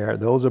veneered there.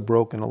 Those are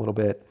broken a little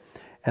bit.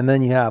 And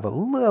then you have a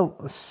little,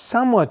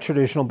 somewhat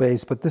traditional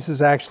base, but this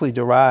is actually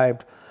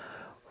derived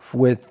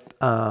with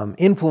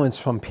influence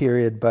from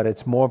period, but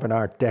it's more of an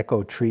Art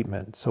Deco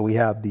treatment. So we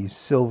have these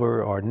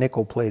silver or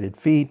nickel plated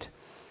feet,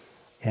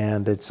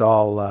 and it's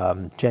all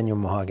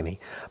genuine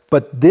mahogany.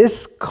 But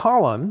this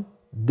column,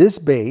 this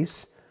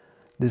base,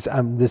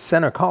 this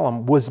center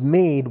column was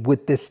made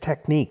with this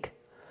technique.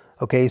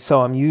 Okay,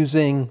 so I'm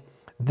using,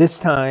 this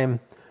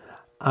time,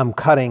 I'm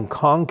cutting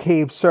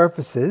concave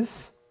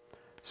surfaces.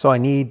 So I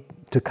need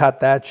to cut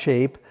that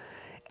shape.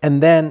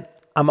 And then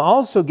I'm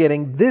also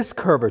getting this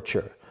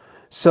curvature.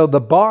 So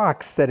the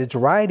box that it's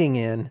riding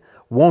in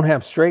won't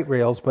have straight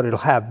rails, but it'll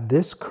have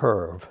this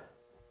curve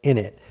in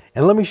it.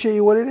 And let me show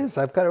you what it is.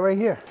 I've got it right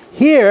here.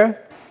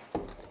 Here,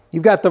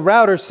 you've got the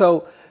router.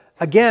 So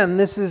again,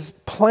 this is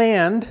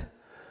planned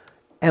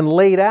and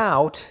laid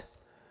out.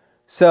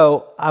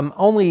 So I'm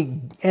only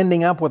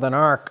ending up with an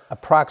arc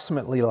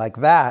approximately like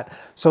that.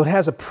 So it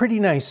has a pretty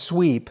nice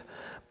sweep,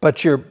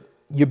 but your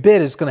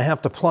bit is going to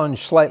have to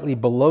plunge slightly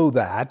below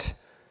that.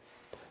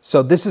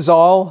 So this is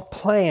all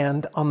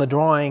planned on the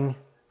drawing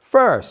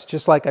first,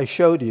 just like I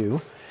showed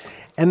you.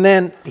 And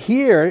then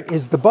here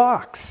is the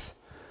box.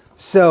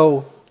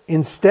 So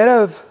instead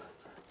of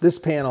this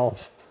panel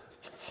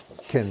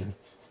can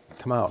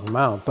come out and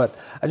mount, but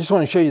I just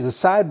want to show you the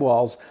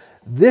sidewalls.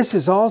 This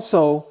is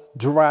also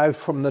derived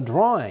from the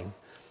drawing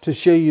to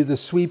show you the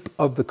sweep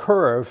of the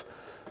curve,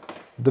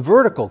 the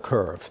vertical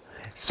curve.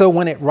 So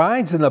when it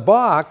rides in the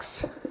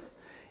box,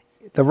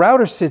 the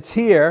router sits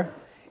here,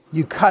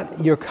 you're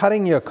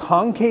cutting your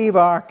concave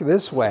arc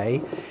this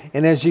way,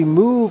 and as you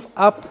move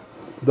up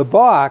the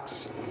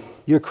box,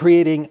 you're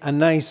creating a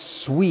nice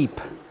sweep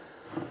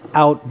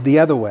out the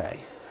other way,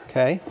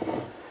 okay?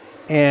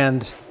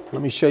 And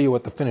let me show you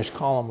what the finished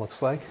column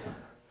looks like.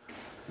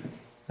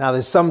 Now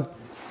there's some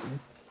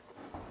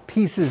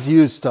pieces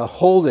used to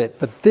hold it,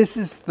 but this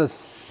is the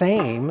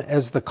same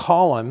as the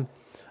column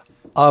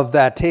of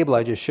that table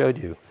I just showed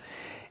you.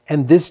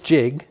 And this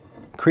jig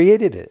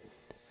created it.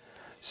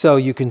 So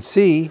you can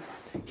see,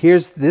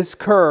 here's this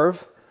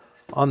curve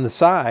on the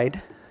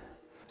side.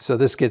 So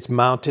this gets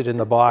mounted in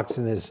the box,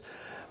 and there's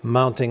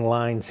mounting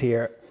lines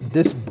here.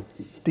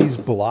 These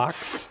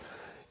blocks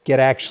get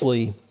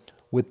actually,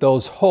 with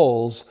those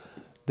holes,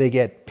 they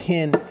get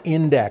pin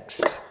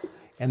indexed,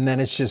 and then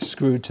it's just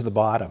screwed to the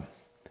bottom.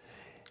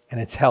 And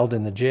it's held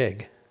in the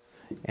jig.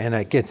 And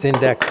it gets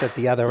indexed at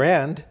the other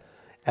end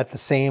at the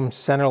same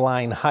center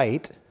line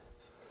height,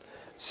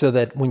 so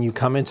that when you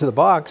come into the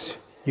box,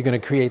 you're going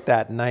to create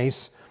that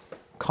nice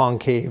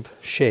concave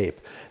shape.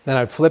 Then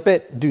I'd flip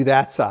it, do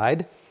that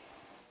side.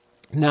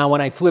 Now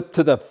when I flip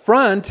to the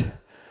front,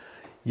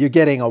 you're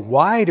getting a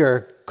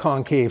wider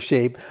concave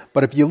shape.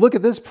 But if you look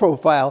at this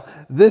profile,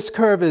 this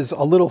curve is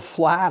a little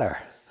flatter.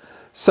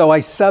 So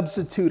I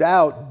substitute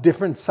out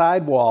different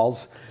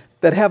sidewalls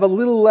that have a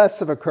little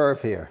less of a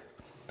curve here.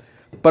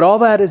 But all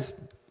that is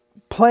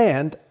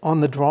planned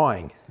on the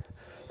drawing.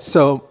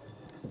 So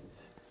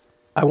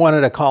I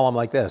wanted a column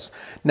like this.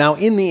 Now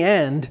in the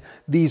end,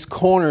 these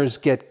corners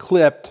get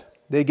clipped,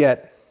 they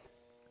get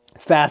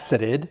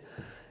faceted,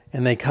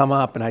 and they come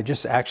up, and I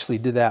just actually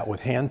did that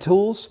with hand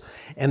tools,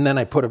 and then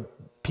I put a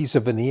piece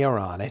of veneer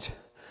on it,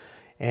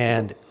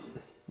 and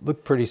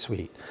looked pretty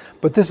sweet.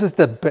 But this is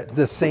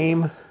the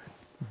same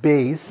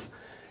base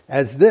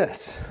as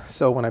this.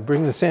 So when I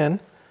bring this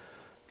in,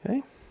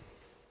 okay,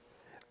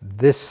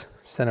 this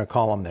center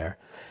column there,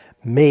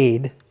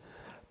 made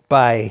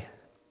by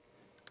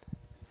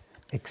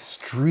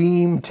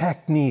extreme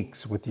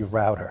techniques with your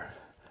router.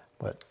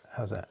 But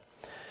how's that?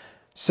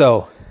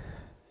 So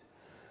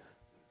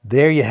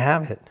there you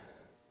have it.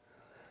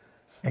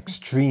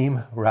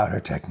 Extreme router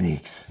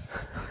techniques.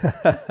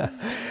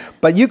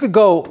 But you could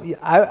go,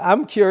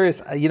 I'm curious,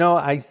 you know,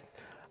 I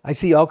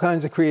see all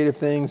kinds of creative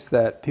things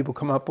that people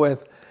come up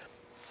with.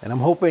 And I'm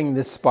hoping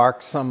this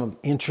sparks some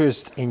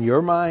interest in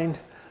your mind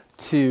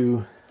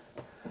to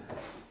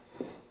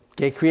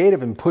get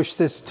creative and push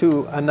this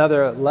to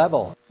another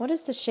level. What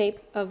is the shape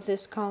of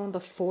this column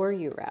before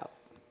you route?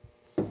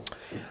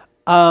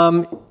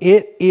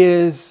 It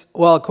is,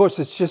 well, of course,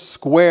 it's just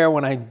square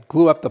when I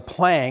glue up the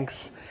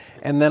planks,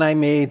 and then I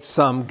made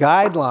some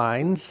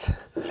guidelines.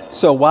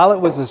 So while it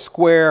was a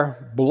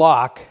square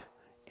block,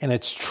 and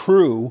it's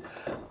true,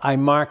 I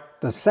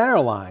marked the center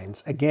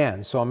lines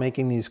again. So I'm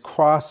making these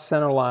cross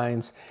center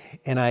lines,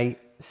 and I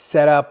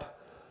set up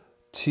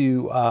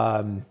to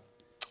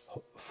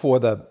for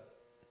the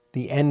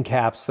end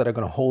caps that are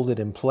going to hold it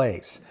in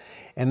place.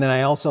 And then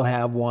I also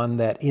have one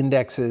that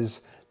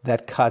indexes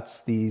that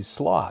cuts these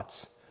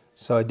slots.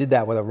 So I did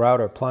that with a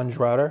router, plunge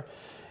router,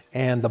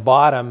 and the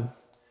bottom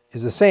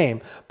is the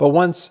same. But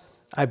once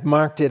I've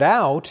marked it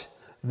out,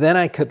 then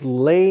I could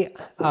lay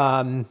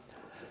the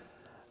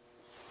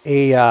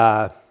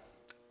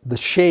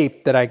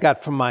shape that I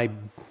got from my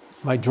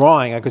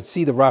drawing. I could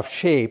see the rough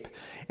shape,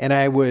 and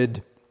I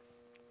would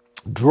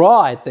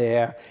draw it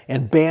there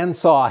and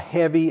bandsaw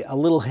a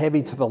little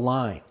heavy to the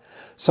line.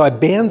 So I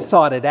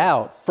bandsawed it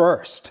out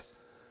first,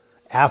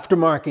 after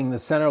marking the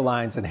center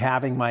lines and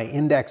having my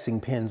indexing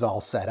pins all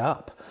set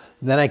up.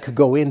 Then I could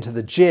go into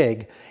the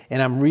jig,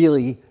 and I'm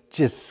really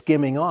just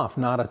skimming off,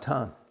 not a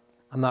ton.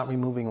 I'm not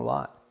removing a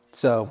lot.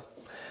 So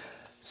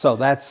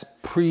that's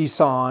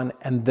pre-sawn,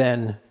 and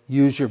then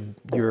use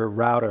your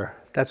router.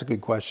 That's a good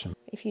question.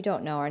 If you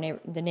don't know,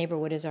 the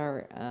Neighborwood is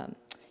our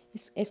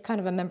it's kind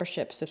of a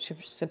membership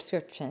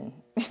subscription.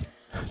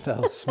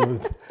 That was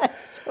smooth.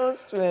 So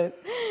smooth.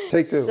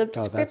 Take two.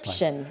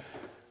 Subscription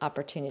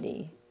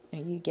opportunity.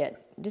 You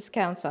get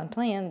discounts on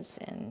plans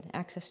and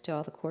access to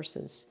all the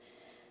courses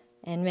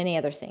and many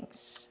other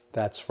things.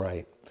 That's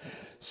right.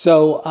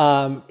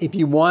 So if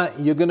you want,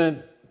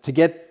 to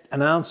get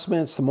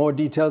announcements, the more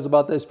details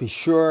about this, be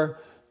sure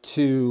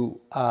to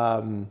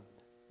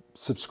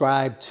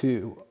subscribe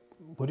to,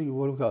 what do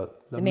we call it?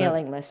 The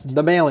mailing list.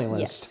 The mailing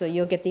list. Yes, so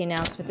you'll get the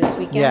announcement this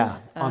weekend. Yeah,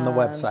 on the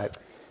website.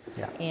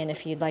 Yeah. And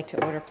if you'd like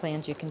to order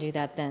plans, you can do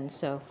that then.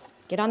 So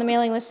get on the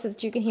mailing list so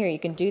that you can hear. You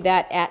can do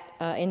that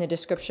in the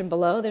description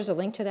below. There's a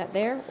link to that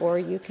there, or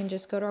you can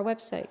just go to our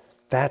website.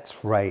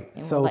 That's right.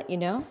 And we'll let you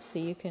know so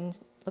you can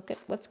look at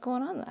what's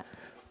going on there.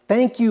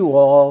 Thank you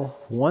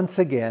all once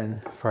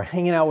again for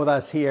hanging out with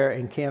us here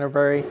in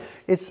Canterbury.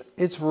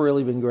 It's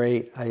really been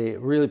great. I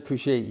really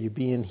appreciate you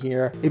being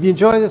here. If you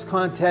enjoy this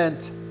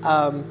content,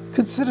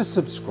 consider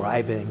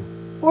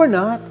subscribing or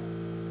not,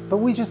 but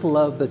we just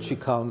love that you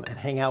come and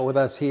hang out with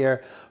us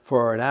here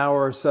for an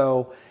hour or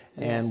so,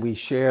 and we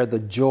share the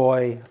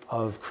joy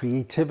of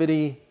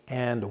creativity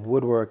and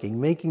woodworking,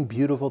 making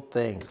beautiful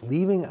things,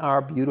 leaving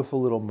our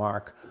beautiful little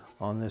mark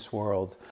on this world.